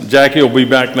Jackie will be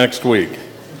back next week.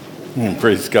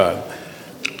 Praise God.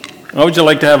 How would you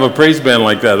like to have a praise band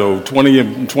like that?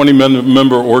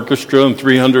 20-member orchestra and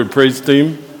 300 praise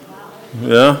team?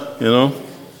 Yeah, I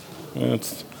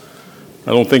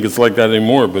don't think it's like that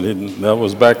anymore, but that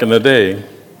was back in the day.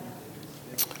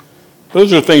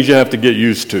 Those are things you have to get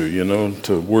used to,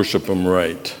 to worship them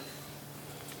right.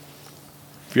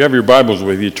 If you have your Bibles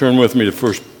with you, turn with me to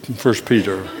 1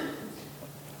 Peter.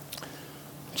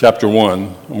 Chapter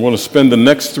 1. I'm going to spend the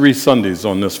next 3 Sundays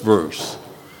on this verse,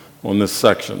 on this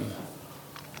section.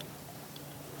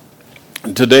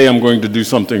 And today I'm going to do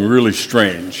something really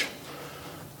strange.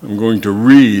 I'm going to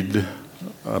read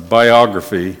a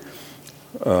biography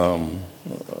that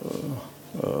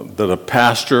a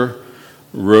pastor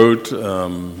wrote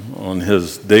on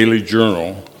his daily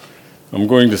journal. I'm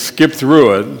going to skip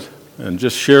through it and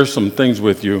just share some things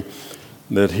with you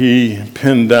that he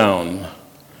penned down.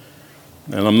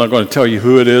 And I'm not going to tell you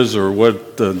who it is or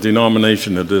what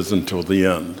denomination it is until the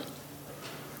end.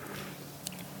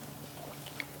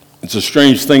 It's a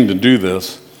strange thing to do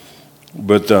this,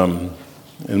 but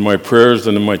in my prayers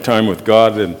and in my time with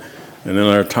God and in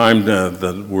our time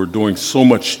that we're doing so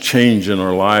much change in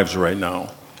our lives right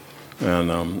now, and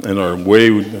in our way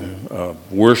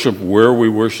worship, where we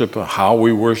worship, how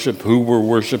we worship, who we're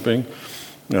worshiping,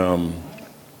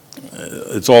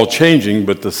 it's all changing,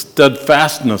 but the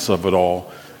steadfastness of it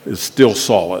all is still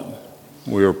solid.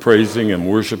 We are praising and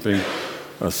worshiping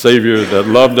a Savior that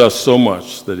loved us so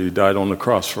much that he died on the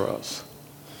cross for us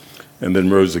and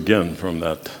then rose again from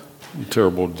that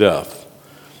terrible death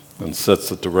and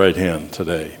sits at the right hand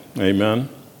today. Amen?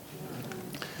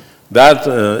 That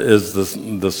is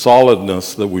the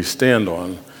solidness that we stand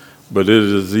on, but it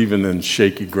is even in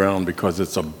shaky ground because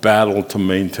it's a battle to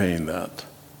maintain that.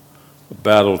 A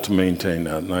battle to maintain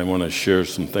that, and I want to share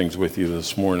some things with you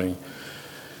this morning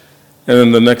and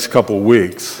in the next couple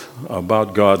weeks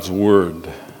about God's Word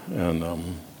and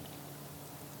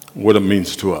what it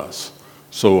means to us.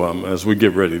 So as we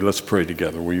get ready, let's pray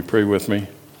together. Will you pray with me?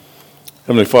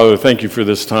 Heavenly Father, thank you for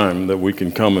this time that we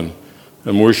can come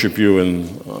and worship you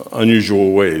in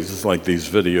unusual ways. It's like these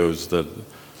videos that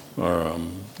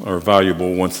are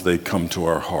valuable once they come to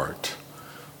our heart.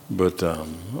 But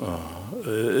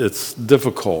it's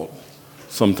difficult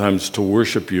sometimes to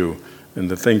worship you and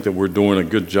to think that we're doing a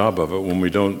good job of it when we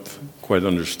don't quite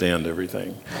understand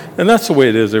everything. And that's the way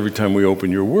it is every time we open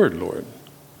your word, Lord.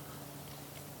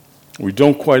 We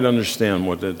don't quite understand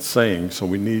what it's saying, so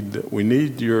we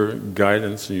need your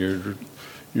guidance and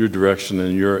your direction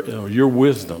and your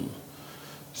wisdom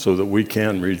so that we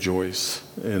can rejoice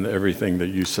in everything that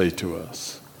you say to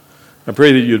us. I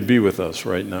pray that you'd be with us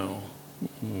right now.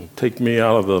 Take me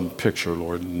out of the picture,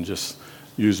 Lord, and just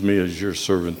use me as your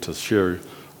servant to share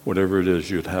whatever it is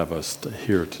you'd have us to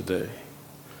hear today.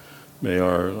 May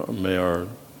our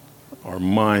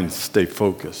minds stay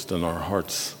focused and our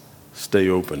hearts stay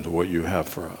open to what you have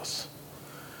for us.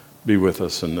 Be with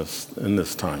us in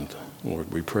this time,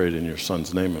 Lord. We pray it in your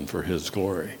Son's name and for his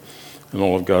glory. And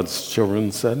all of God's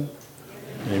children said,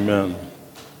 Amen.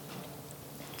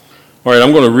 All right,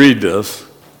 I'm going to read this.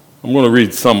 I'm going to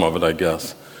read some of it, I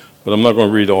guess, but I'm not going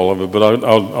to read all of it, but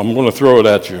I'm going to throw it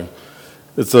at you.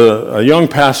 It's a young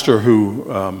pastor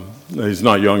who, he's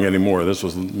not young anymore, this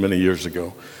was many years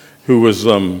ago, who was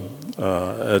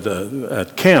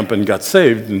at camp and got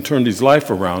saved and turned his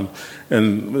life around,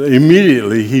 and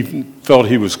immediately he felt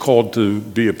he was called to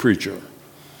be a preacher.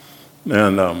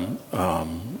 And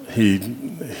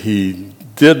he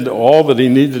did all that he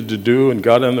needed to do and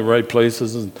got in the right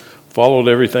places and followed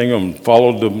everything and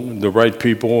followed the right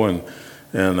people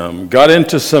and got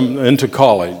into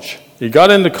college. He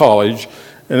got into college,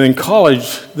 and in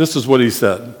college, this is what he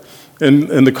said.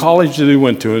 In the college that he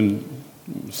went to, and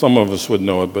some of us would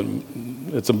know it, but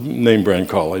it's a name brand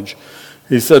college.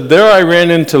 He said, there I ran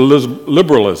into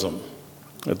liberalism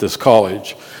at this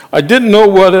college. I didn't know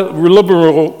what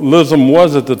liberalism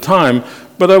was at the time,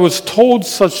 but I was told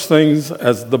such things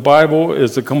as the Bible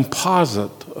is a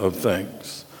composite of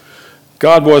things.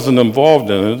 God wasn't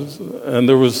involved in it, and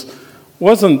there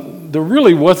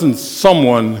really wasn't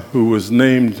someone who was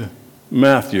named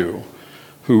Matthew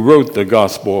who wrote the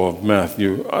Gospel of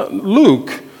Matthew.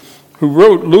 Luke, who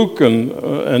wrote Luke,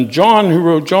 and John, who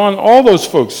wrote John, all those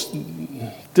folks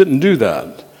didn't do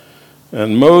that.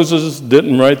 And Moses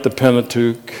didn't write the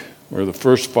Pentateuch, or the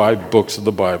first 5 books of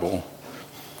the Bible.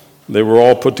 They were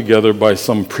all put together by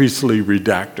some priestly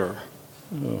redactor,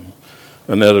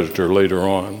 an editor later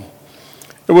on.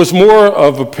 It was more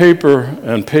of a paper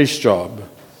and paste job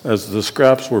as the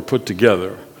scraps were put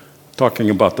together, talking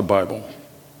about the Bible.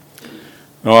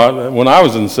 Now, when I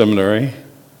was in seminary,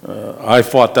 I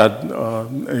fought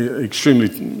that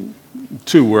extremely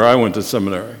too, where I went to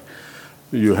seminary.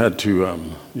 You had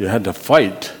to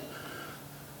fight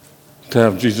to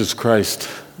have Jesus Christ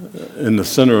in the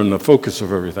center and the focus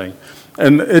of everything.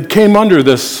 And it came under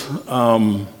this,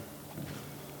 and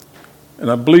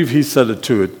I believe he said it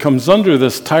too, it comes under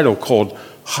this title called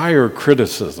higher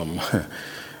criticism.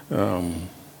 And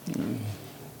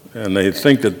they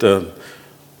think that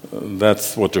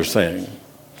that's what they're saying.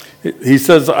 He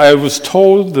says, I was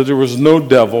told that there was no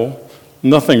devil,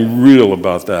 nothing real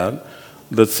about that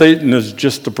Satan is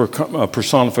just a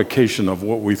personification of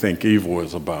what we think evil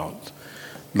is about.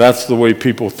 That's the way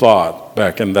people thought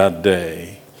back in that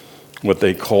day. What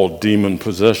they called demon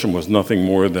possession was nothing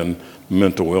more than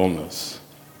mental illness.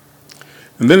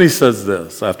 And then he says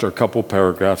this, after a couple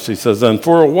paragraphs, he says, and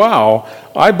for a while,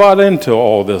 I bought into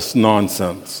all this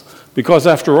nonsense. Because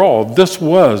after all, this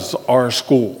was our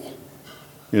school.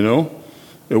 You know?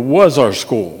 It was our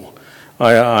school.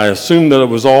 I assumed that it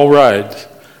was all right,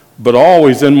 but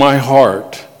always in my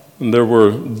heart, there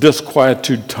were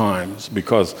disquietude times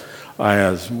because I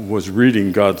was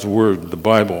reading God's Word, the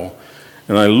Bible,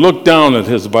 and I looked down at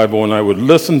his Bible and I would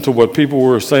listen to what people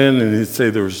were saying, and he'd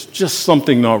say there's just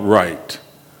something not right.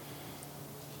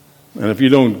 And if you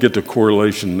don't get the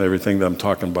correlation and everything that I'm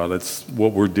talking about, it's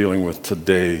what we're dealing with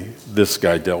today. This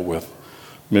guy dealt with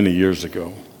many years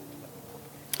ago.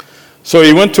 So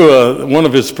he went to one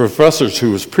of his professors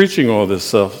who was preaching all this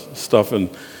stuff,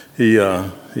 and he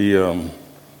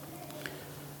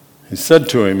said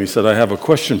to him, he said, I have a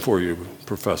question for you,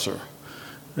 professor.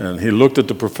 And he looked at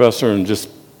the professor and just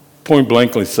point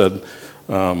blankly said,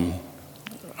 I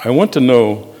want to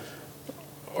know,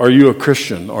 are you a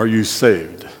Christian? Are you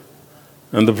saved?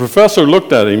 And the professor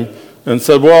looked at him and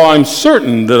said, well, I'm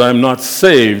certain that I'm not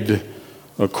saved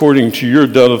according to your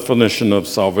definition of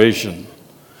salvation.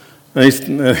 And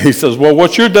he says, well,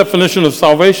 what's your definition of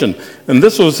salvation? And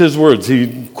this was his words.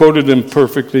 He quoted him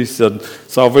perfectly. He said,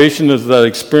 salvation is that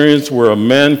experience where a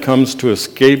man comes to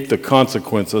escape the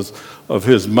consequences of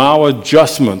his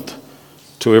maladjustment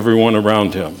to everyone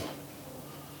around him.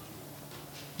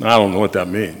 I don't know what that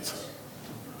means.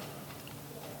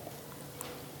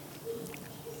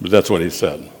 But that's what he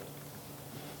said.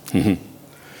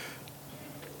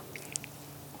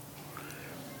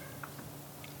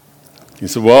 He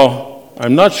said, well,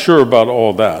 I'm not sure about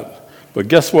all that, but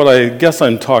guess what I guess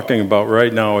I'm talking about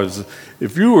right now is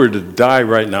if you were to die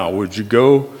right now, would you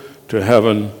go to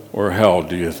heaven or hell,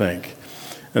 do you think?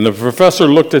 And the professor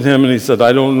looked at him and he said,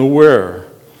 I don't know where.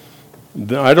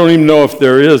 I don't even know if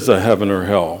there is a heaven or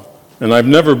hell, and I've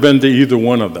never been to either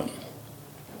one of them.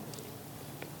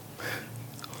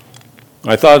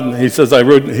 I thought, he says,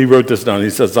 he wrote this down.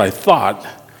 He says, I thought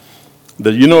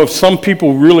that, if some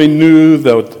people really knew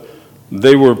that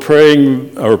they were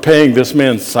paying this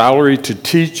man's salary to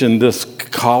teach in this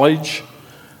college,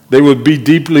 they would be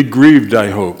deeply grieved, I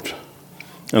hoped.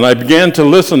 And I began to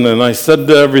listen, and I said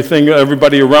to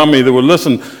everybody around me that would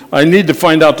listen, I need to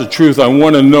find out the truth. I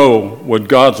want to know what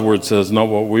God's Word says, not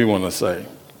what we want to say.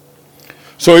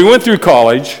 So he went through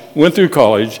college,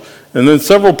 and then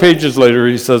several pages later,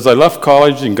 he says, I left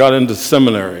college and got into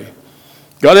seminary.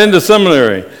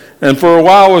 And for a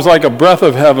while, it was like a breath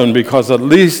of heaven because at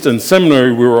least in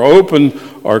seminary, we were open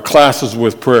our classes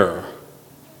with prayer.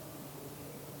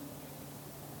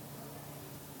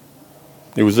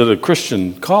 It was at a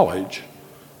Christian college,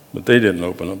 but they didn't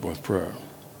open up with prayer.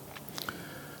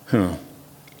 And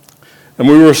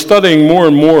we were studying more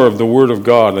and more of the Word of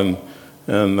God, and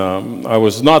I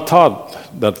was not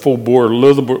taught that full-bore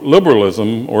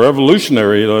liberalism or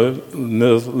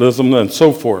evolutionaryism and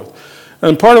so forth.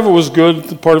 And part of it was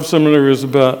good, part of seminary was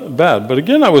bad. But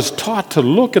again, I was taught to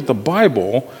look at the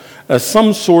Bible as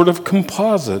some sort of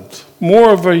composite, more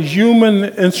of a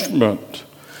human instrument.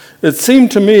 It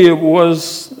seemed to me, it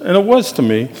was to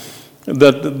me,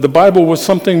 that the Bible was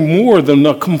something more than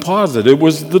a composite. It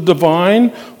was the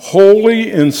divine,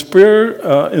 holy,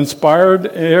 inspired,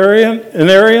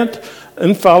 inerrant,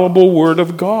 infallible Word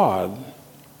of God.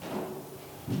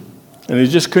 And he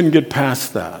just couldn't get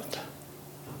past that.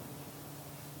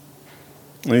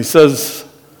 And he says,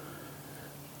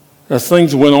 as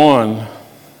things went on,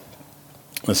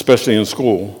 especially in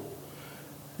school,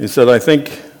 he said, I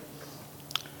think,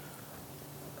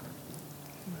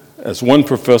 as one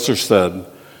professor said,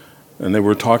 and they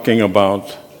were talking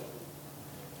about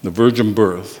the virgin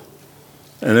birth,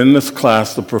 and in this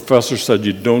class, the professor said,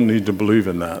 you don't need to believe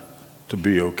in that to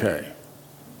be okay.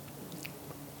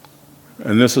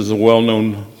 And this is a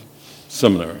well-known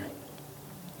seminary.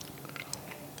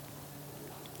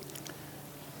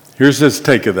 Here's his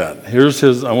take of that.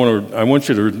 I want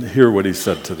you to hear what he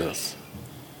said to this.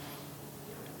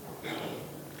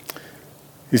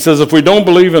 He says, if we don't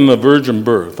believe in the virgin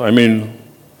birth,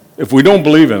 if we don't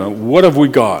believe in it, what have we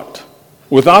got?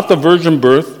 Without the virgin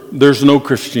birth, there's no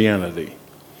Christianity.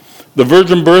 The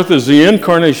virgin birth is the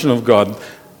incarnation of God.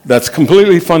 That's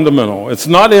completely fundamental. It's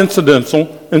not incidental,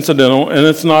 and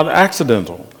it's not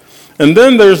accidental. And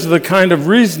then there's the kind of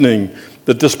reasoning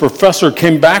that this professor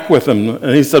came back with him,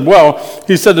 and he said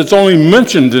it's only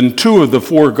mentioned in 2 of the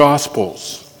 4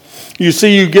 Gospels. You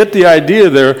see, you get the idea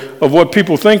there of what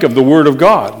people think of the Word of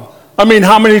God. How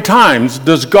many times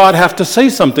does God have to say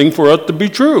something for it to be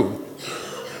true?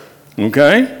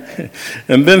 Okay?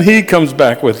 And then he comes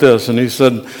back with this, and he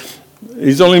said,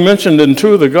 he's only mentioned in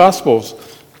 2 of the Gospels.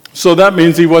 So that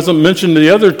means he wasn't mentioned in the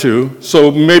other 2,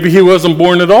 so maybe he wasn't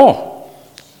born at all.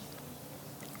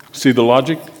 See the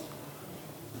logic?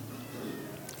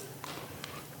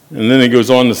 And then he goes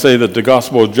on to say that the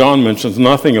Gospel of John mentions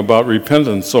nothing about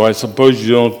repentance, so I suppose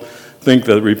you don't think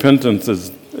that repentance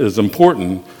is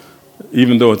important,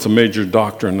 even though it's a major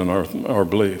doctrine in our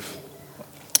belief.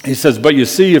 He says, but you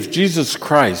see, if Jesus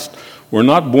Christ were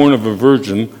not born of a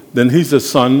virgin, then he's a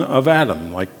son of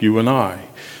Adam, like you and I.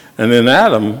 And in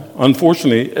Adam,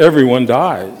 unfortunately, everyone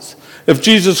dies. If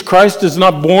Jesus Christ is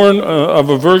not born of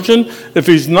a virgin, if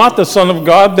he's not the Son of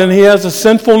God, then he has a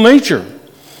sinful nature.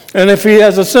 And if he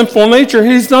has a sinful nature,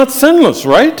 he's not sinless,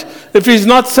 right? If he's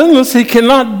not sinless, he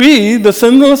cannot be the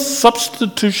sinless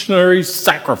substitutionary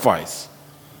sacrifice.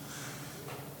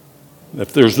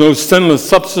 If there's no sinless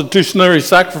substitutionary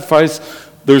sacrifice,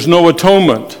 there's no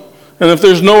atonement. And if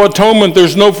there's no atonement,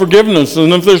 there's no forgiveness.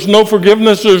 And if there's no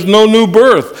forgiveness, there's no new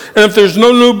birth. And if there's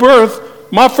no new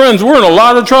birth, my friends, we're in a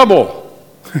lot of trouble.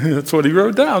 That's what he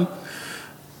wrote down.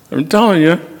 I'm telling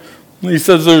you. He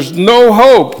says there's no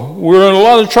hope. We're in a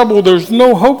lot of trouble. There's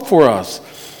no hope for us.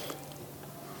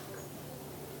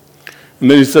 And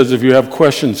then he says if you have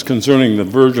questions concerning the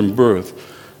virgin birth,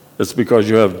 it's because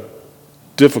you have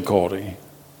difficulty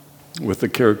with the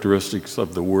characteristics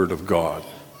of the Word of God.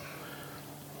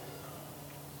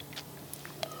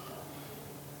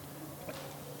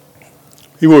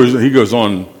 He goes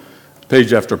on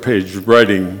page after page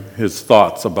writing his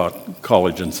thoughts about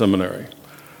college and seminary.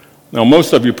 Now,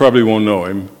 most of you probably won't know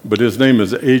him, but his name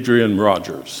is Adrian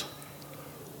Rogers.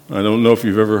 I don't know if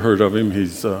you've ever heard of him. He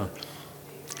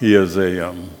is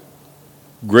a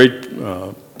great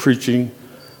preaching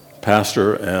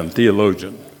pastor and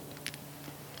theologian,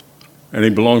 and he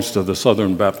belongs to the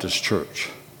Southern Baptist Church.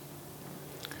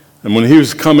 And when he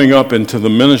was coming up into the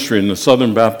ministry in the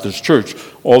Southern Baptist Church,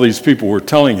 all these people were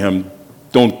telling him,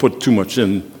 don't put too much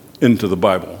into the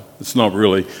Bible. It's not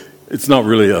really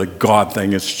a God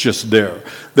thing, it's just there.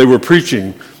 They were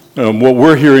preaching what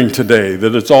we're hearing today,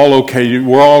 that it's all okay,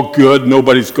 we're all good,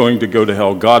 nobody's going to go to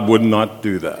hell. God would not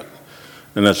do that.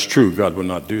 And that's true, God would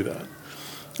not do that.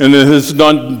 And in his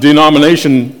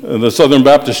denomination, the Southern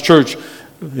Baptist Church,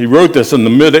 he wrote this in the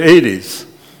mid-'80s,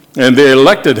 and they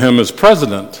elected him as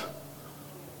president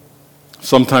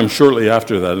sometime shortly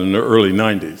after that in the early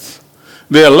 90s.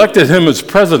 They elected him as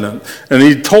president, and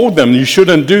he told them, you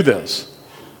shouldn't do this,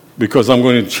 because I'm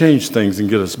going to change things and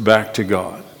get us back to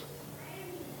God.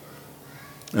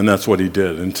 And that's what he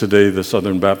did. And today the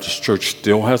Southern Baptist Church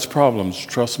still has problems,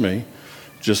 trust me,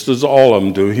 just as all of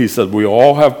them do. He said we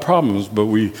all have problems, but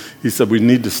he said we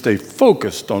need to stay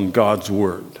focused on God's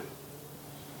Word.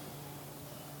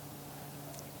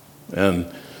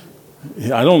 And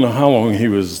I don't know how long he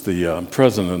was the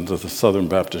president of the Southern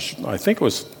Baptist. I think it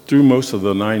was through most of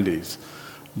the 90s.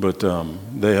 But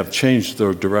they have changed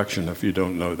their direction, if you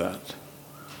don't know that.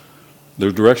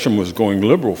 Their direction was going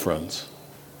liberal, friends.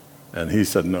 And he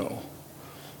said no.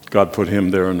 God put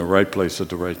him there in the right place at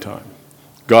the right time.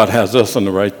 God has us in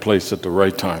the right place at the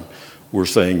right time. We're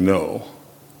saying no.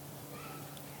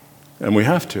 And we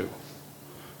have to.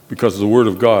 Because the Word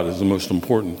of God is the most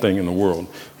important thing in the world.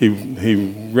 He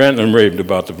ranted and raved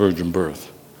about the virgin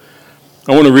birth.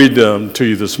 I want to read to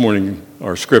you this morning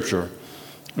our scripture,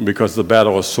 because the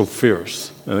battle is so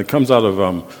fierce. And it comes out of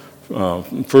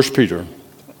 1 Peter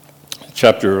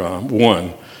chapter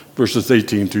 1, verses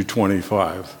 18 through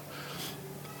 25.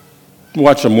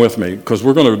 Watch them with me, because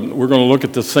we're going to look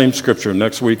at the same scripture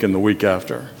next week and the week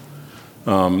after.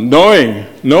 Knowing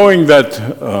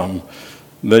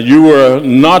that you were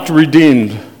not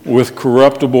redeemed with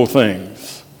corruptible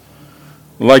things,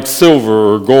 like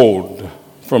silver or gold,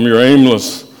 from your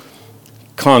aimless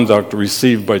conduct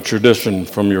received by tradition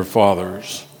from your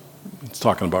fathers. It's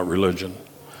talking about religion.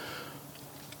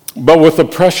 But with the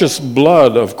precious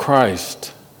blood of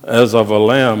Christ, as of a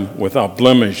lamb without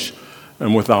blemish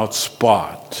and without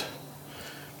spot.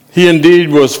 He indeed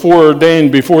was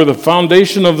foreordained before the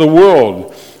foundation of the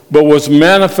world, but was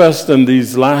manifest in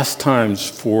these last times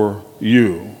for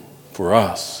you, for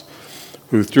us,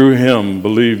 who through him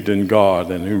believed in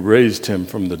God and who raised him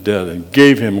from the dead and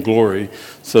gave him glory,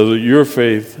 so that your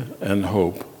faith and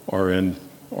hope are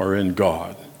in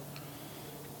God.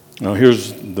 Now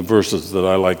here's the verses that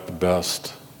I like the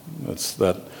best. That's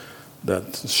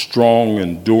that strong,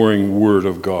 enduring word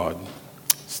of God.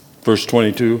 Verse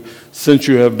 22, since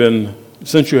you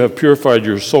have purified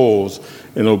your souls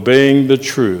in obeying the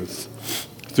truth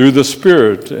through the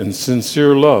Spirit and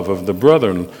sincere love of the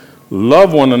brethren,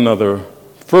 love one another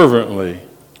fervently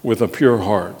with a pure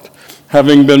heart,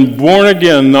 having been born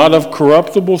again, not of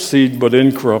corruptible seed, but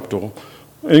incorruptible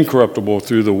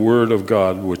through the word of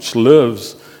God, which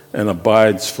lives and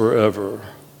abides forever.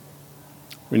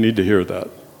 We need to hear that.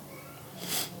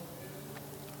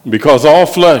 Because all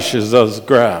flesh is as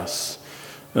grass,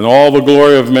 and all the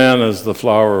glory of man is the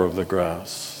flower of the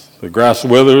grass. The grass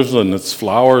withers and its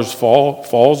flowers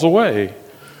falls away,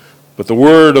 but the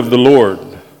word of the Lord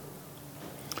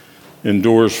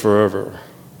endures forever.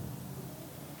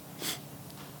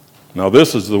 Now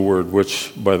this is the word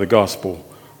which by the gospel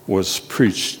was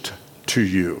preached to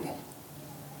you.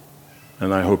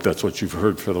 And I hope that's what you've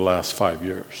heard for the last 5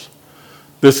 years.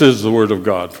 This is the word of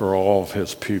God for all of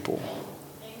his people.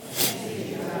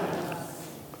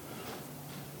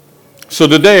 So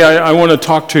today I want to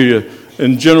talk to you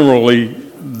in generally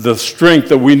the strength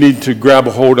that we need to grab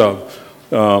a hold of.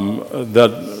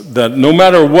 That no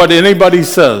matter what anybody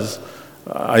says,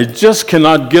 I just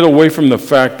cannot get away from the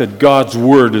fact that God's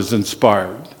word is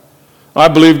inspired. I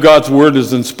believe God's word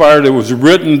is inspired. It was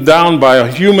written down by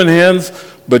human hands,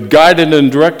 but guided and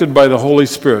directed by the Holy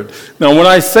Spirit. Now, when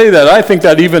I say that, I think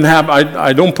that even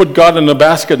I don't put God in a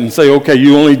basket and say, okay,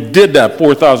 you only did that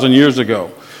 4,000 years ago.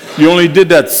 You only did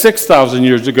that 6,000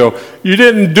 years ago. You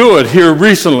didn't do it here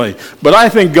recently. But I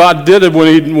think God did it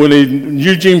when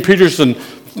Eugene Peterson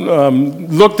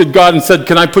looked at God and said,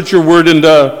 can I put your word into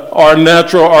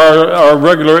our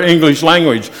regular English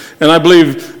language? And I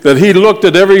believe that he looked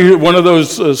at every one of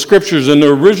those scriptures in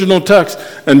the original text,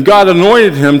 and God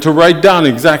anointed him to write down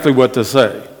exactly what to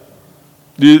say.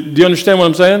 Do you understand what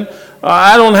I'm saying?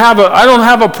 I don't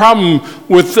have a problem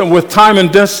with time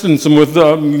and distance and with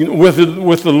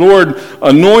the Lord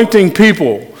anointing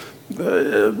people.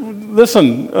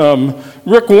 Listen,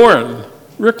 Rick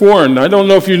Warren, I don't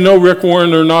know if you know Rick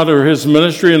Warren or not, or his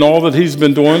ministry and all that he's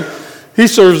been doing. He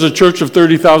serves a church of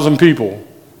 30,000 people.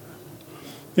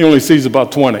 He only sees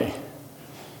about 20.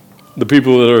 The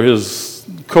people that are his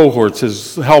cohorts,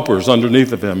 his helpers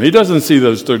underneath of him. He doesn't see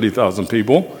those 30,000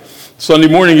 people. Sunday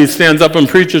morning he stands up and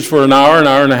preaches for an hour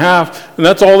and a half, and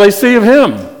that's all they see of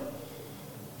him.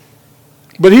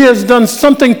 But he has done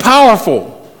something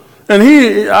powerful. And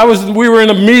we were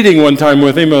in a meeting one time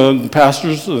with him,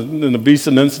 pastors in the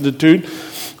Beeson Institute.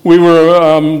 We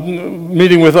were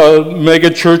meeting with mega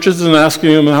churches and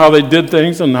asking them how they did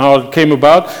things and how it came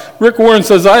about. Rick Warren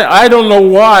says, I don't know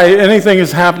why anything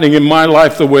is happening in my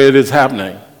life the way it is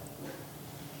happening.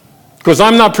 Because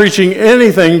I'm not preaching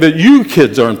anything that you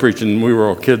kids aren't preaching. We were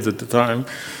all kids at the time.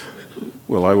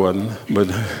 Well, I wasn't. But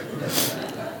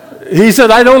he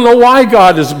said, I don't know why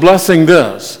God is blessing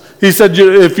this. He said,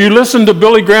 if you listen to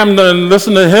Billy Graham and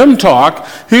listen to him talk,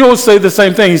 he'll say the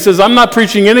same thing. He says, I'm not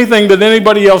preaching anything that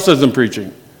anybody else isn't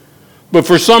preaching. But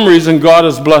for some reason, God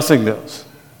is blessing this.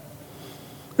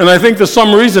 And I think the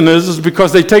some reason is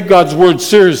because they take God's word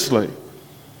seriously.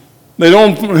 They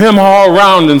don't hem-haw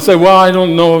around and say, well, I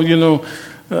don't know,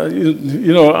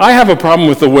 I have a problem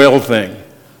with the whale thing.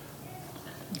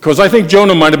 Because I think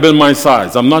Jonah might have been my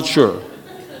size. I'm not sure.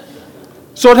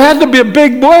 So it had to be a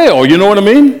big whale, you know what I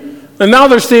mean? And now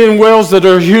they're seeing whales that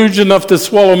are huge enough to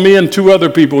swallow me and two other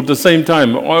people at the same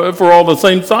time, for all the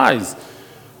same size.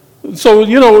 So,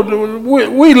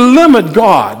 we limit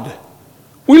God.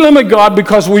 We limit God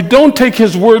because we don't take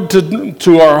his word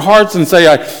to our hearts and say,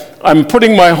 I'm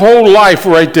putting my whole life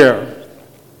right there.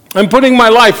 I'm putting my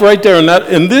life right there,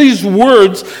 and these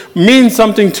words mean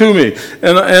something to me.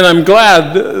 And I'm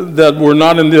glad that we're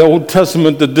not in the Old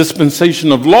Testament, the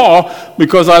dispensation of law,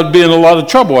 because I'd be in a lot of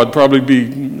trouble. I'd probably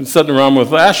be sitting around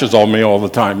with ashes on me all the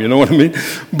time, you know what I mean?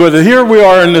 But here we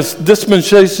are in this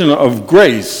dispensation of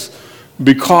grace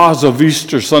because of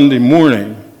Easter Sunday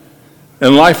morning.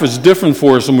 And life is different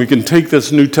for us, and we can take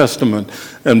this New Testament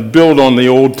and build on the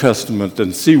Old Testament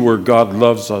and see where God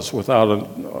loves us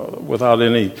without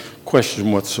any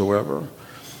question whatsoever.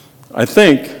 I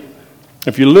think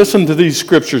if you listen to these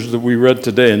scriptures that we read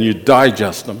today and you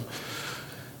digest them,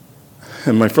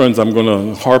 And my friends, I'm going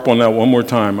to harp on that one more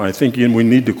time. I think we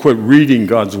need to quit reading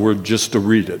God's word just to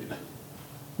read it.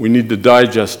 We need to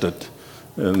digest it.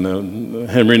 And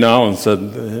Henry Nouwen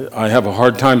said, I have a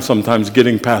hard time sometimes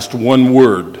getting past one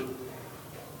word.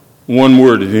 One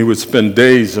word, and he would spend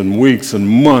days and weeks and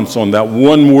months on that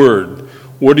one word.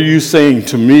 What are you saying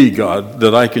to me, God,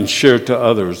 that I can share to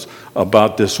others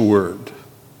about this word?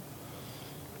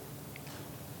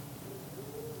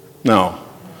 Now,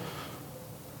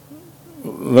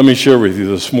 let me share with you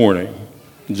this morning,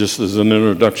 just as an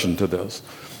introduction to this,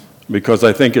 because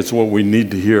I think it's what we need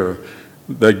to hear,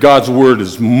 that God's word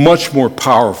is much more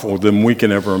powerful than we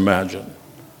can ever imagine.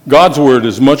 God's word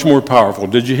is much more powerful.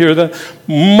 Did you hear that?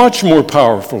 Much more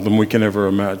powerful than we can ever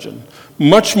imagine.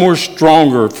 Much more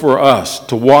stronger for us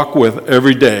to walk with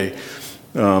every day.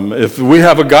 If we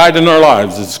have a guide in our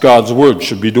lives, it's God's word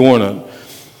should be doing it.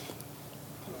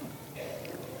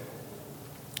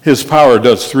 His power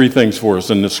does three things for us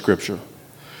in this scripture.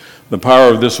 The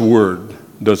power of this word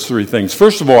does three things.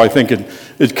 First of all, I think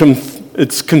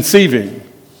it's conceiving.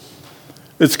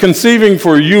 It's conceiving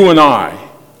for you and I.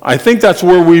 I think that's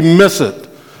where we miss it.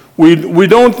 We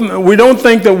don't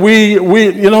think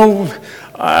that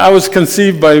I was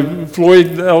conceived by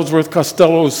Floyd Ellsworth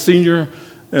Costello Sr.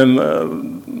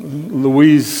 and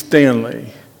Louise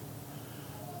Stanley.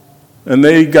 And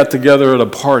they got together at a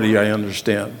party, I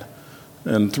understand.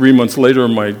 And 3 months later,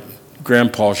 my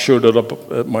grandpa showed up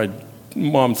at my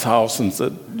mom's house and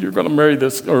said, you're going to marry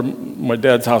this, or my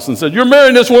dad's house, and said, you're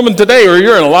marrying this woman today or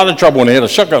you're in a lot of trouble, and he had a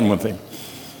shotgun with him.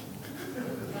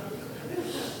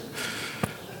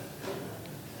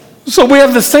 So we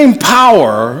have the same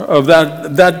power of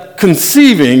that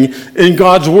conceiving in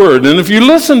God's word. And if you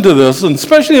listen to this, and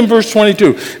especially in verse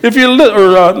 22,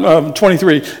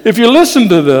 23, if you listen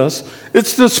to this,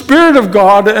 it's the Spirit of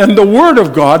God and the Word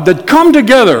of God that come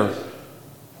together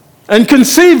and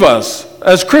conceive us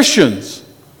as Christians.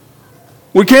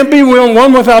 We can't be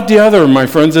one without the other, my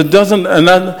friends. It doesn't, and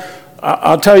that,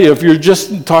 I'll tell you, if you're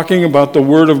just talking about the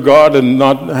Word of God and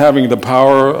not having the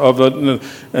power of it and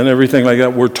everything like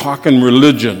that, we're talking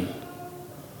religion.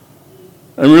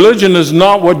 And religion is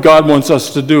not what God wants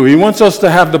us to do. He wants us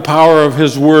to have the power of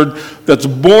His Word that's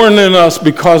born in us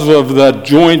because of that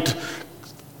joint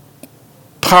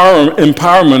power,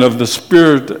 empowerment of the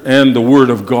Spirit and the Word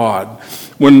of God.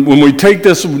 When we take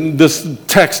this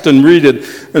text and read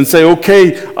it and say,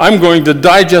 okay, I'm going to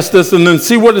digest this and then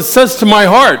see what it says to my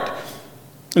heart.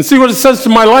 And see what it says to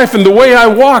my life and the way I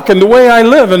walk and the way I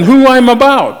live and who I'm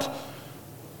about.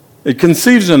 It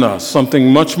conceives in us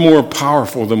something much more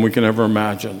powerful than we can ever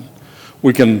imagine.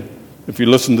 We can, if you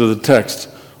listen to the text,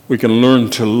 we can learn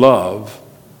to love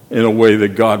in a way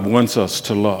that God wants us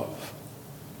to love.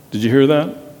 Did you hear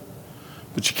that?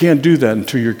 But you can't do that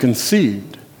until you're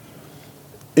conceived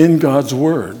in God's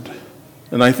Word.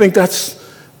 And I think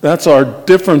that's our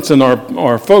difference in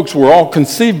our folks. We're all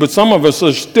conceived, but some of us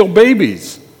are still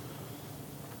babies.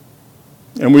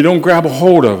 And we don't grab a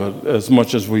hold of it as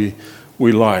much as we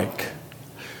like.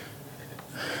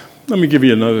 Let me give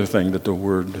you another thing that the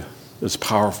Word is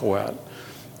powerful at.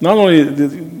 Not only,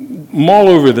 mull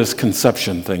over this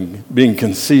conception thing, being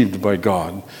conceived by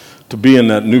God, to be in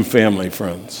that new family,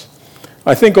 friends.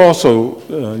 I think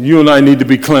also you and I need to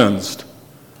be cleansed.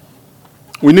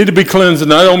 We need to be cleansed,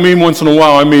 and I don't mean once in a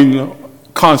while, I mean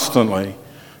constantly.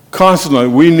 Constantly,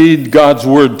 we need God's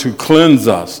Word to cleanse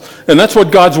us. And that's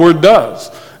what God's Word does.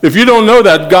 If you don't know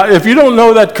that, if you don't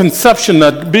know that conception,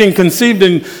 that being conceived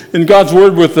in God's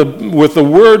Word with the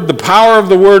Word, the power of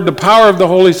the Word, the power of the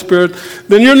Holy Spirit,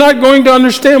 then you're not going to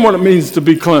understand what it means to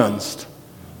be cleansed.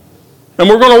 And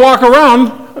we're going to walk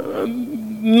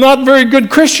around not very good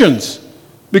Christians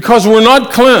because we're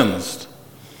not cleansed.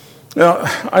 Now,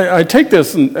 I take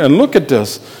this and look at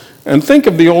this and think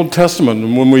of the Old Testament,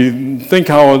 and when we think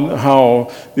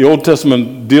how the Old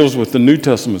Testament deals with the New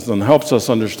Testament and helps us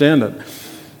understand it,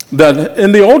 that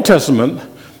in the Old Testament,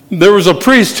 there was a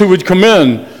priest who would come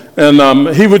in and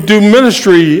he would do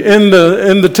ministry in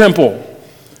the temple.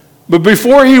 But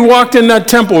before he walked in that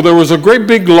temple, there was a great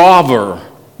big laver,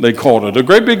 they called it, a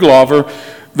great big laver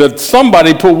that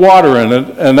somebody put water in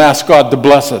it and asked God to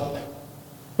bless it,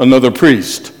 another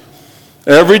priest.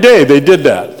 Every day they did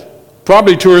that.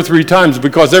 Probably 2 or 3 times,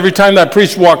 because every time that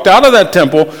priest walked out of that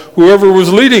temple, whoever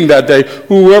was leading that day,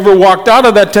 whoever walked out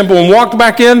of that temple and walked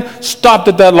back in, stopped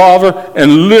at that laver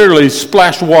and literally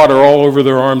splashed water all over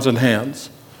their arms and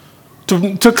hands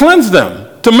to cleanse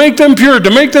them, to make them pure, to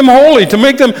make them holy, to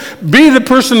make them be the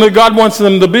person that God wants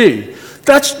them to be.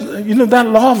 That's, that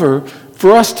laver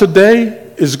for us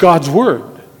today is God's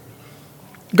Word.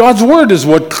 God's word is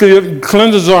what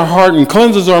cleanses our heart and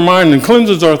cleanses our mind and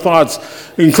cleanses our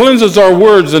thoughts and cleanses our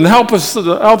words and helps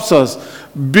us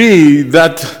be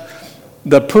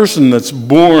that person that's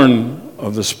born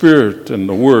of the Spirit and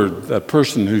the Word, that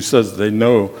person who says they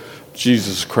know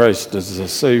Jesus Christ as a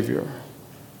Savior.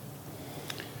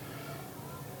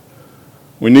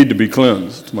 We need to be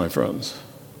cleansed, my friends.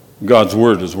 God's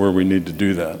word is where we need to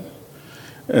do that.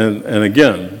 And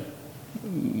again,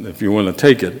 if you want to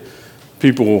take it,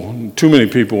 too many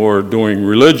people are doing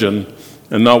religion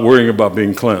and not worrying about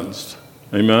being cleansed.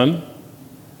 Amen?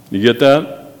 You get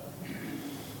that?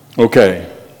 Okay.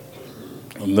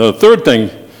 And the third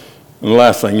thing, and the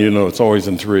last thing, it's always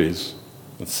in threes.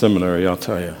 It's seminary, I'll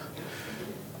tell you.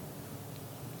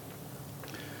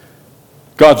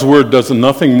 God's word does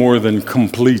nothing more than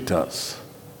complete us.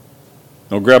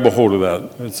 Now grab a hold of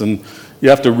that. You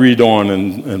have to read on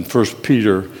in 1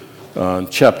 Peter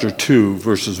chapter 2,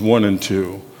 verses 1 and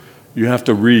 2. You have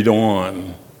to read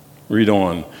on. Read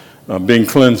on. Being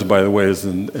cleansed, by the way, is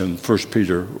in 1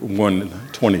 Peter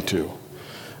 1:22.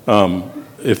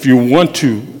 If you want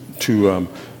to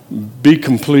be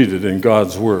completed in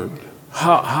God's word,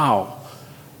 how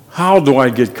do I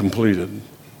get completed?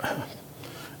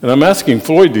 And I'm asking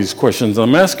Floyd these questions.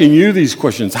 I'm asking you these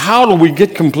questions. How do we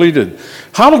get completed?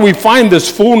 How do we find this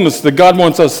fullness that God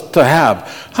wants us to have?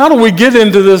 How do we get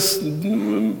into this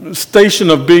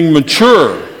station of being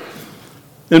mature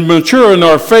and mature in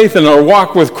our faith and our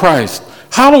walk with Christ?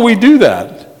 How do we do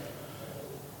that?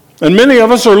 And many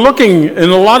of us are looking in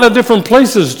a lot of different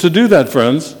places to do that,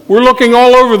 friends. We're looking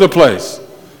all over the place.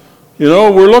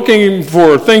 We're looking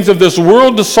for things of this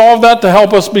world to solve that, to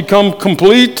help us become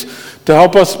complete, to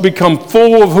help us become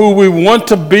full of who we want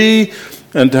to be,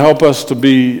 and to help us to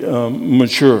be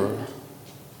mature.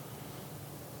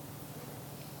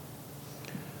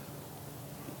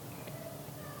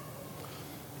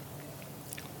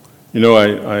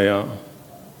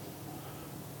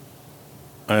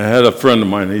 I had a friend of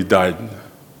mine, he died,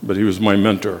 but he was my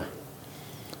mentor.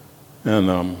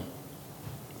 And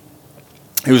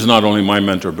he was not only my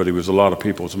mentor, but he was a lot of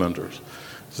people's mentors.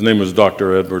 His name was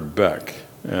Dr. Edward Beck.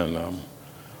 And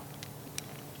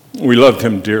we loved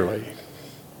him dearly.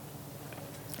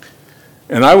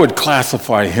 And I would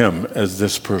classify him as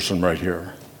this person right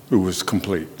here, who was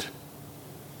complete.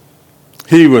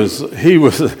 He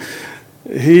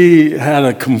had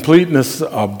a completeness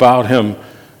about him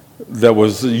that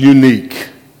was unique.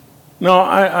 Now,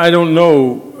 I don't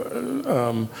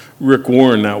know Rick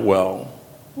Warren that well,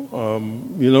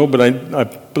 but I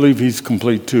believe he's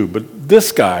complete too. But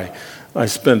this guy, I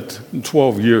spent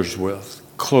 12 years with,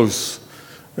 close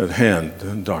at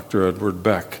hand, Dr. Edward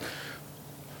Beck.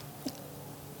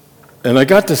 And I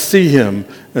got to see him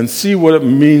and see what it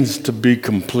means to be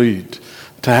complete,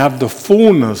 to have the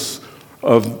fullness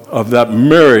of that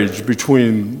marriage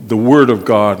between the Word of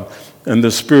God and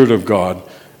the Spirit of God,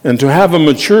 and to have a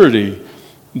maturity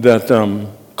that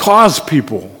caused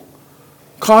people,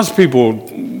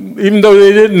 even though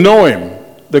they didn't know him,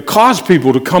 that caused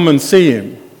people to come and see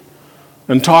him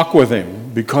and talk with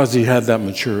him because he had that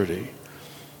maturity.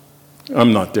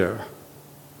 I'm not there.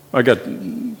 I got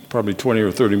probably 20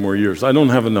 or 30 more years. I don't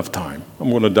have enough time. I'm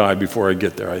going to die before I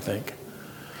get there, I think.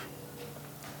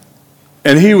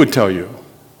 And he would tell you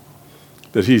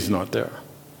that he's not there.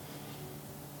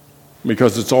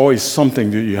 Because it's always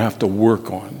something that you have to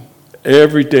work on.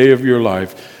 Every day of your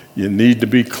life, you need to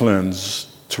be cleansed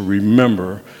to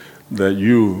remember that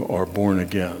you are born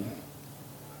again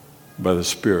by the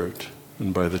Spirit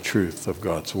and by the truth of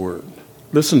God's word.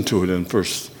 Listen to it in 1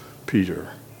 Peter.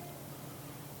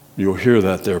 You'll hear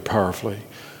that there powerfully.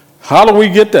 How do we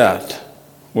get that?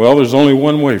 Well, there's only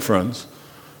one way, friends.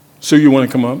 Sue, you want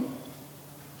to come up?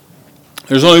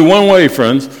 There's only one way,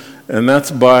 friends, and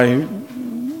that's by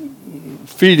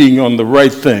feeding on the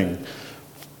right thing,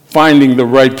 finding the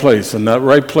right place, and that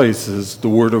right place is the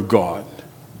Word of God.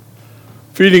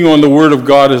 Feeding on the Word of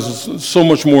God is so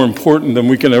much more important than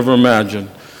we can ever imagine.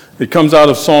 It comes out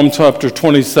of Psalm chapter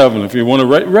 27. If you want to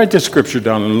write the scripture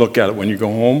down and look at it when you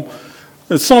go home.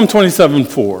 It's Psalm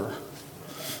 27:4.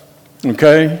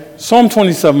 Okay? Psalm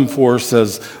 27:4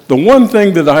 says, the one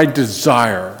thing that I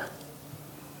desire,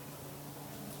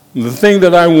 the thing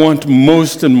that I want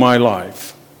most in my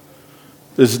life,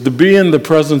 is to be in the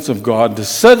presence of God, to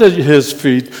sit at his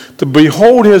feet, to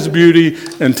behold his beauty,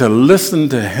 and to listen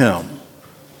to him.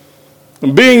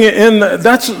 Being in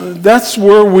that's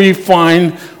where we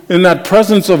find, in that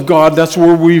presence of God, that's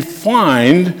where we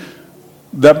find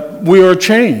that we are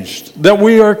changed, that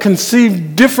we are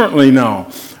conceived differently now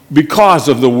because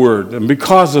of the Word and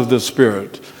because of the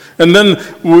Spirit. And then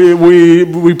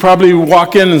we probably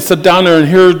walk in and sit down there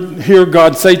and hear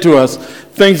God say to us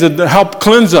things that help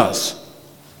cleanse us,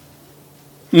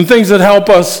 and things that help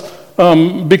us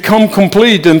become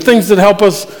complete, and things that help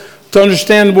us to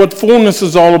understand what fullness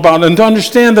is all about, and to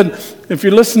understand that if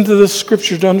you listen to this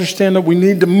scripture, to understand that we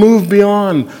need to move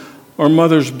beyond our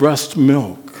mother's breast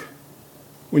milk.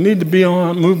 We need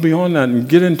to move beyond that and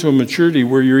get into a maturity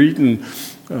where you're eating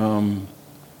a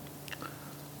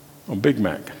Big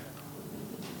Mac.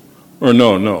 Or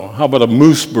no. How about a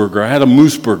moose burger? I had a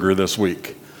moose burger this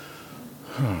week.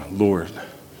 Oh, Lord.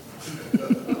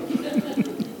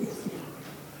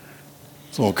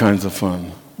 It's all kinds of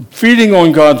fun. Feeding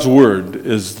on God's word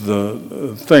is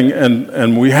the thing,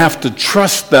 and we have to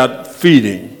trust that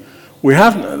feeding.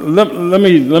 Let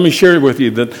me share with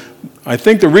you that I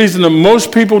think the reason that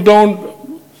most people don't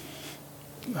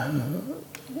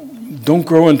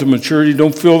grow into maturity,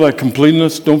 don't feel that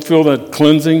completeness, don't feel that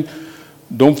cleansing,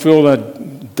 don't feel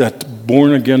that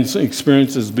born again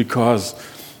experience is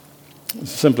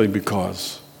simply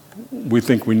because we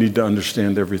think we need to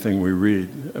understand everything we read,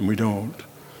 and we don't.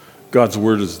 God's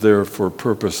word is there for a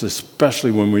purpose,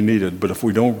 especially when we need it. But if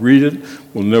we don't read it,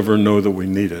 we'll never know that we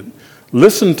need it.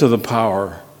 Listen to the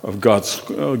power of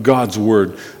God's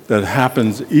word that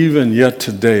happens even yet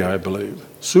today, I believe.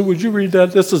 Sue, would you read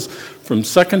that? This is from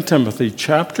 2 Timothy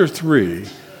chapter 3,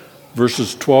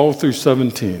 verses 12 through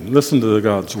 17. Listen to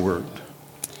God's word.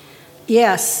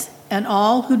 Yes, and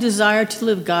all who desire to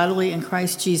live godly in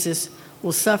Christ Jesus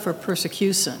will suffer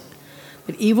persecution.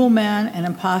 But evil men and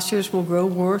impostors will grow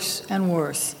worse and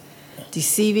worse,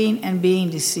 deceiving and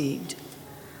being deceived.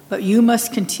 But you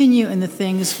must continue in the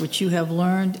things which you have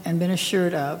learned and been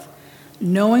assured of,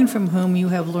 knowing from whom you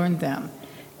have learned them,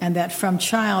 and that from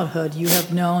childhood you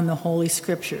have known the Holy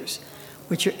Scriptures,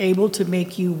 which are able to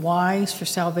make you wise for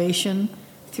salvation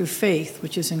through faith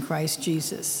which is in Christ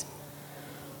Jesus.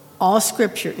 All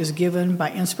Scripture is given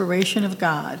by inspiration of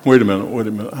God. Wait a minute.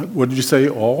 What did you say,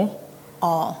 all?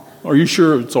 All. Are you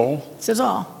sure it's all? It says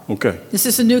all. Okay. This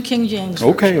is the New King James Version.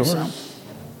 Okay, all right.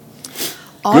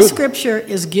 All Good. Scripture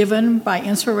is given by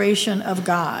inspiration of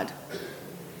God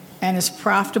and is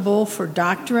profitable for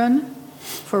doctrine,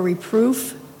 for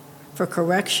reproof, for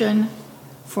correction,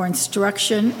 for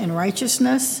instruction in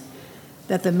righteousness,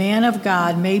 that the man of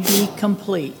God may be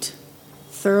complete,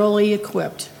 thoroughly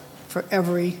equipped for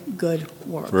every good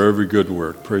work. For every good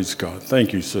work. Praise God.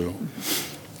 Thank you, Sue.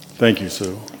 Thank you,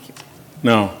 Sue. Thank you.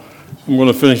 Now, I'm going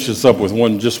to finish this up with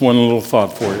just one little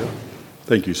thought for you.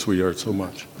 Thank you, sweetheart, so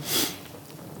much.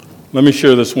 Let me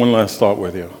share this one last thought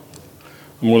with you.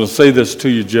 I'm going to say this to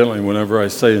you gently whenever I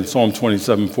say in Psalm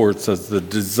 27:4, it says, the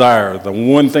desire, the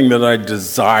one thing that I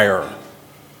desire.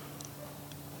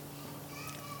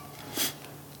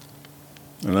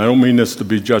 And I don't mean this to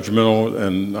be judgmental,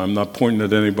 and I'm not pointing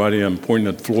at anybody. I'm pointing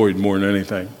at Floyd more than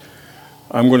anything.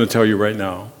 I'm going to tell you right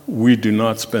now, we do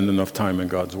not spend enough time in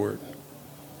God's Word.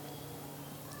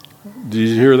 Did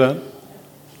you hear that?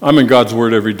 I'm in God's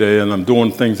Word every day, and I'm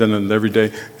doing things in it every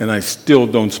day, and I still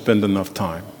don't spend enough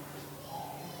time.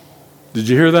 Did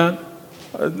you hear that?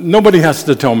 Nobody has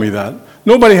to tell me that.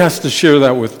 Nobody has to share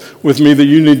that with me that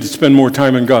you need to spend more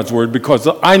time in God's Word, because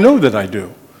I know that I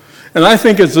do. And I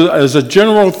think as a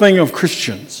general thing of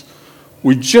Christians,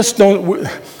 we just don't...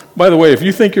 By the way, if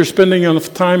you think you're spending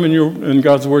enough time in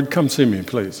God's Word, come see me,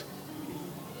 please.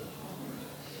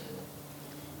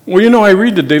 Well, you know, I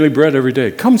read the Daily Bread every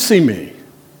day. Come see me.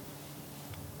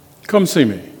 Come see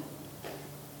me.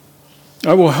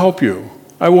 I will help you.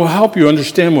 I will help you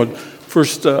understand what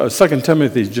 2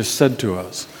 Timothy just said to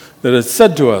us. That it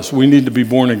said to us we need to be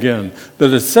born again.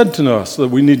 That it said to us that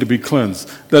we need to be cleansed.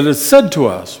 That it said to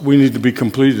us we need to be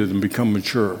completed and become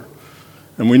mature.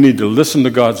 And we need to listen to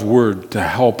God's Word to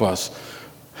help us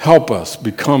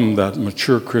become that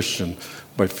mature Christian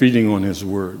by feeding on His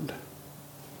Word.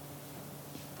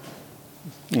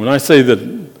 When I say that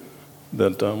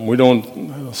we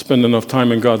don't spend enough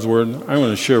time in God's Word, I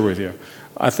want to share with you.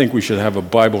 I think we should have a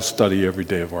Bible study every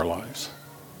day of our lives.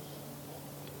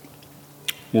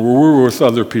 We're with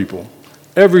other people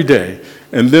every day,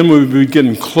 and then we'll be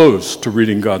getting close to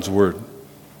reading God's Word,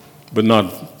 but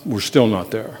we're still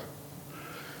not there.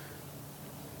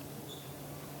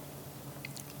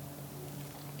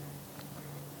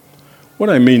 What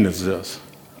I mean is this.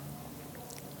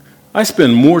 I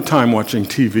spend more time watching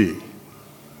TV.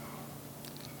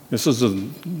 This is a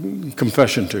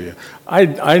confession to you.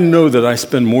 I know that I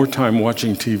spend more time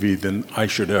watching TV than I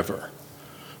should ever.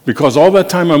 Because all that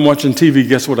time I'm watching TV,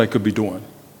 guess what I could be doing?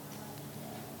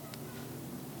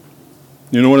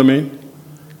 You know what I mean?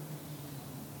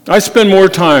 I spend more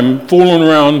time fooling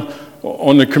around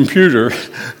on the computer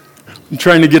I'm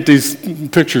trying to get these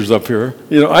pictures up here.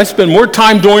 I spend more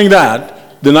time doing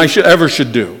that than I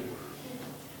should do.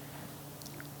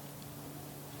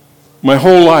 My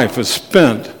whole life is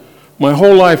spent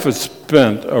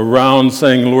around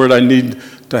saying, Lord, I need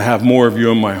to have more of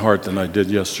you in my heart than I did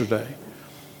yesterday.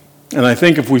 And I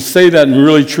think if we say that and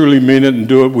really truly mean it and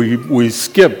do it, we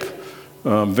skip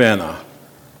Vanna.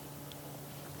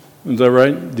 Is that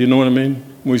right? Do you know what I mean?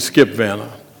 We skip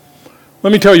Vanna.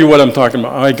 Let me tell you what I'm talking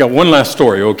about. I got one last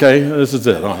story, okay? This is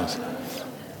it, honestly.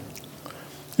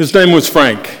 His name was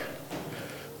Frank.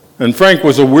 And Frank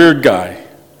was a weird guy.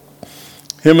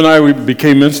 Him and we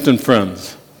became instant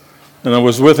friends. And I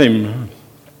was with him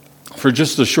for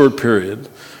just a short period.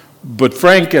 But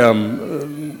Frank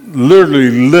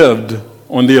literally lived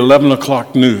on the 11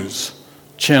 o'clock news,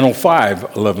 Channel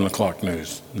 5 11 o'clock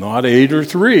news, not 8 or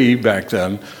 3 back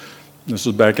then. This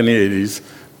was back in the 80s.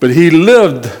 But he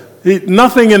lived,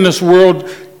 nothing in this world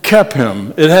kept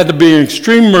him. It had to be an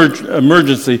extreme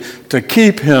emergency to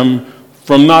keep him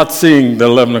from not seeing the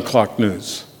 11 o'clock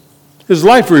news. His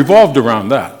life revolved around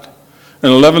that.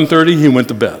 And 11:30, he went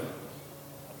to bed.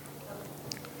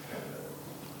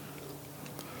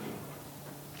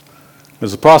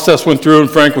 As the process went through, and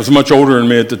Frank was much older than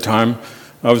me at the time.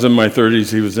 I was in my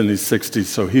 30s, he was in his 60s,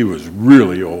 so he was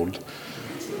really old.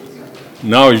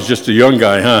 Now he's just a young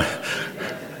guy, huh?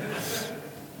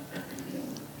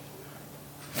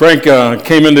 Frank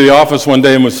came into the office one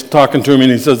day and was talking to me,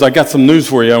 and he says, I got some news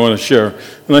for you I want to share.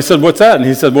 And I said, what's that? And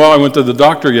he said, well, I went to the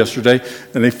doctor yesterday,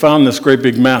 and they found this great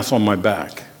big mass on my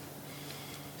back.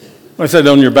 I said,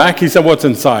 on your back? He said, what's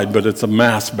inside? But it's a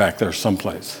mass back there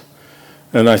someplace.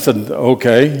 And I said,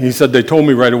 okay. He said, they told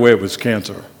me right away it was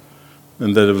cancer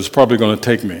and that it was probably going to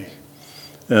take me.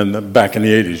 And back in the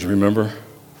 80s, remember?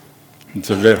 And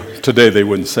today they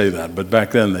wouldn't say that, but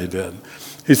back then they did.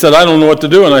 He said, I don't know what to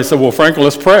do. And I said, well, Frank,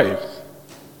 let's pray.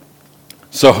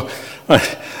 So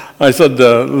I said,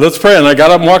 let's pray. And I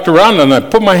got up and walked around, and I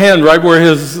put my hand right where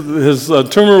his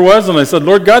tumor was, and I said,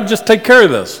 Lord God, just take care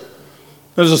of this.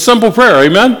 It was a simple prayer,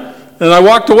 amen? And I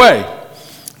walked away.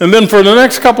 And then for the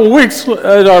next couple of weeks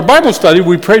at our Bible study,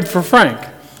 we prayed for Frank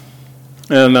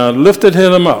and lifted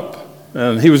him up.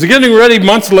 And he was getting ready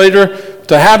months later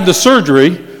to have the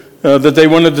surgery that they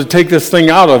wanted to take this thing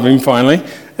out of him finally.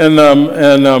 And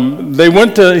he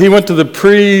went to the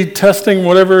pre-testing,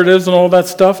 whatever it is, and all that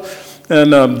stuff,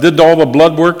 and did all the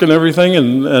blood work and everything,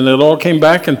 and it all came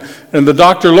back. And the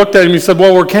doctor looked at him. He said,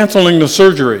 well, we're canceling the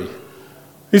surgery.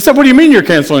 He said, what do you mean you're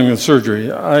canceling the surgery?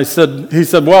 He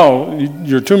said, well,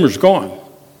 your tumor's gone.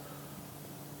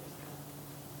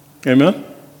 Amen?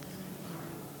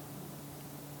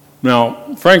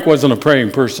 Now, Frank wasn't a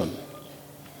praying person.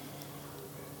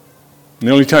 And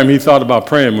the only time he thought about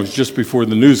praying was just before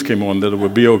the news came on that it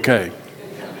would be okay.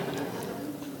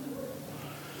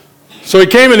 So he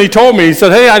came and he told me, he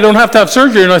said, hey, I don't have to have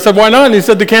surgery. And I said, why not? And he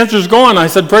said, the cancer's gone. I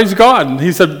said, praise God. And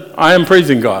he said, I am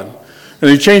praising God. And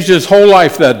he changed his whole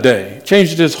life that day.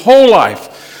 Changed his whole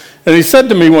life. And he said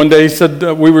to me one day, he said,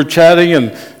 we were chatting,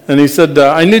 and he said,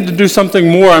 I need to do something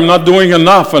more. I'm not doing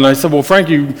enough. And I said, well, Frank,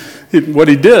 what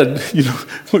he did, he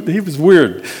was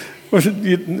weird.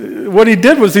 What he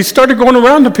did was he started going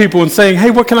around to people and saying,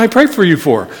 hey, what can I pray for you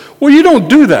for? Well, you don't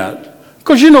do that.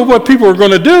 Because you know what people are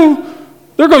going to do.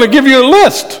 They're going to give you a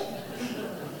list.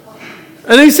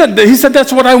 And he said,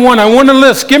 that's what I want. I want a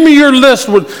list. Give me your list.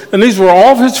 And these were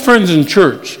all of his friends in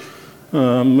church.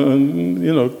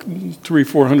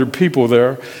 300-400 people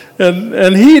there.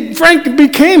 And Frank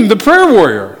became the prayer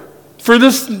warrior for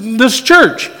this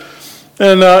church.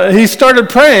 And he started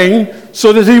praying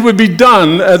so that he would be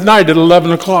done at night at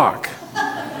 11 o'clock.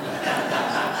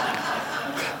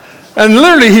 And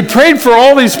literally, he prayed for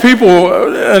all these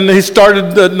people, and he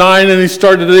started at 9, and he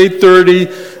started at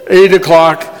 8:30, 8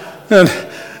 o'clock. And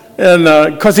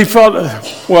because he felt,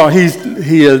 well,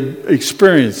 he had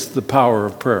experienced the power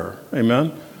of prayer.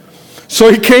 Amen? So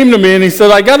he came to me and he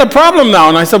said, I got a problem now.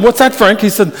 And I said, what's that, Frank? He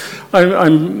said, I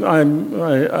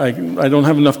don't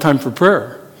have enough time for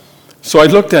prayer. So I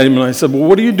looked at him and I said, well,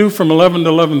 what do you do from 11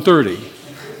 to 11:30?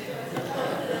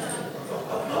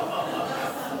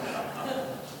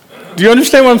 Do you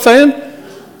understand what I'm saying?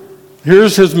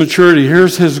 Here's his maturity.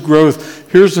 Here's his growth.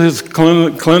 Here's his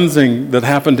cleansing that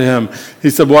happened to him. He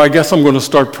said, well, I guess I'm going to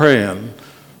start praying.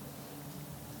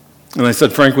 And I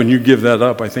said, Frank, when you give that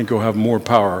up, I think you'll have more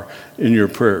power in your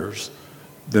prayers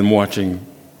than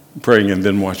praying and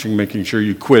then making sure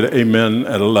you quit amen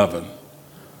at 11.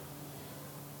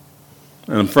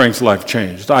 And Frank's life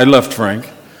changed. I left Frank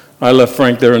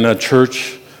there in that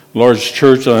church, large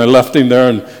church, and I left him there,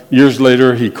 and years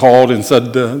later he called and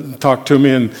said, talked to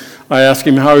me, and I asked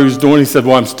him how he was doing. He said,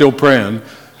 well, I'm still praying.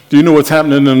 Do you know what's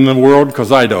happening in the world?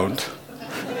 Because I don't.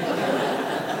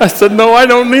 I said, no, I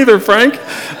don't neither, Frank.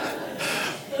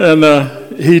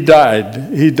 And he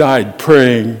died. He died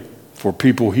praying for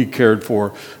people he cared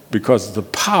for because the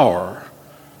power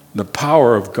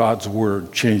of God's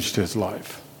word changed his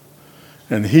life.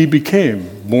 And he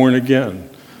became born again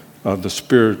of the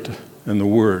Spirit and the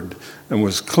Word and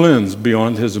was cleansed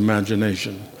beyond his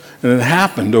imagination. And it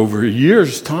happened over a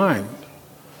year's time,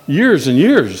 years and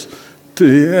years.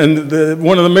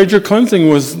 One of the major cleansing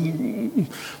was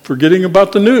forgetting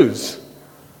about the news.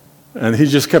 And he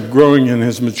just kept growing in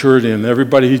his maturity, and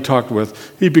everybody he talked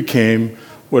with, he became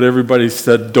what everybody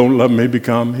said, don't let me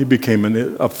become. He became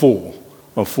a fool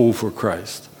for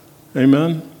Christ.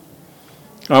 Amen?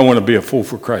 I want to be a fool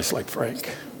for Christ like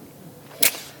Frank.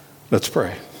 Let's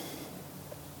pray.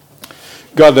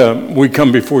 God, we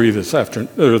come before you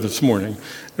this morning,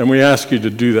 and we ask you to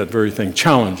do that very thing.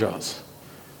 Challenge us.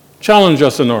 Challenge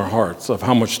us in our hearts of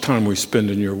how much time we spend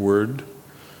in your word.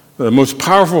 The most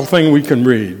powerful thing we can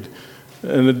read,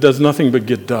 and it does nothing but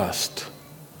get dust.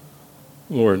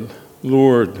 Lord,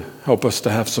 help us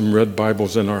to have some red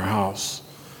Bibles in our house,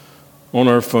 on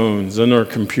our phones, in our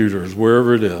computers,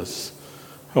 wherever it is.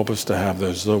 Help us to have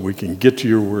those so we can get to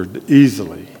your word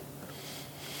easily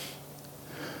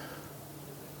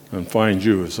and find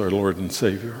you as our Lord and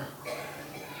Savior.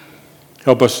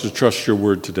 Help us to trust your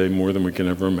word today more than we can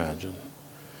ever imagine.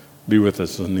 Be with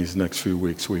us in these next few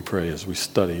weeks, we pray, as we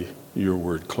study your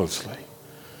word closely.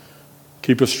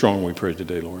 Keep us strong, we pray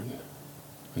today, Lord,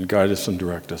 and guide us and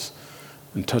direct us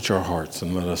and touch our hearts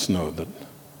and let us know that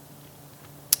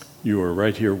you are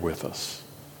right here with us,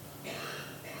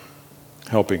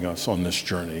 helping us on this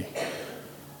journey.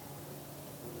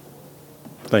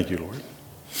 Thank you, Lord.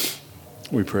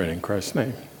 We pray in Christ's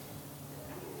name.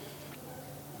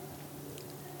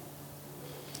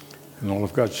 And all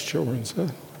of God's children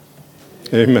said,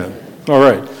 amen. All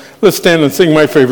right, let's stand and sing my favorite.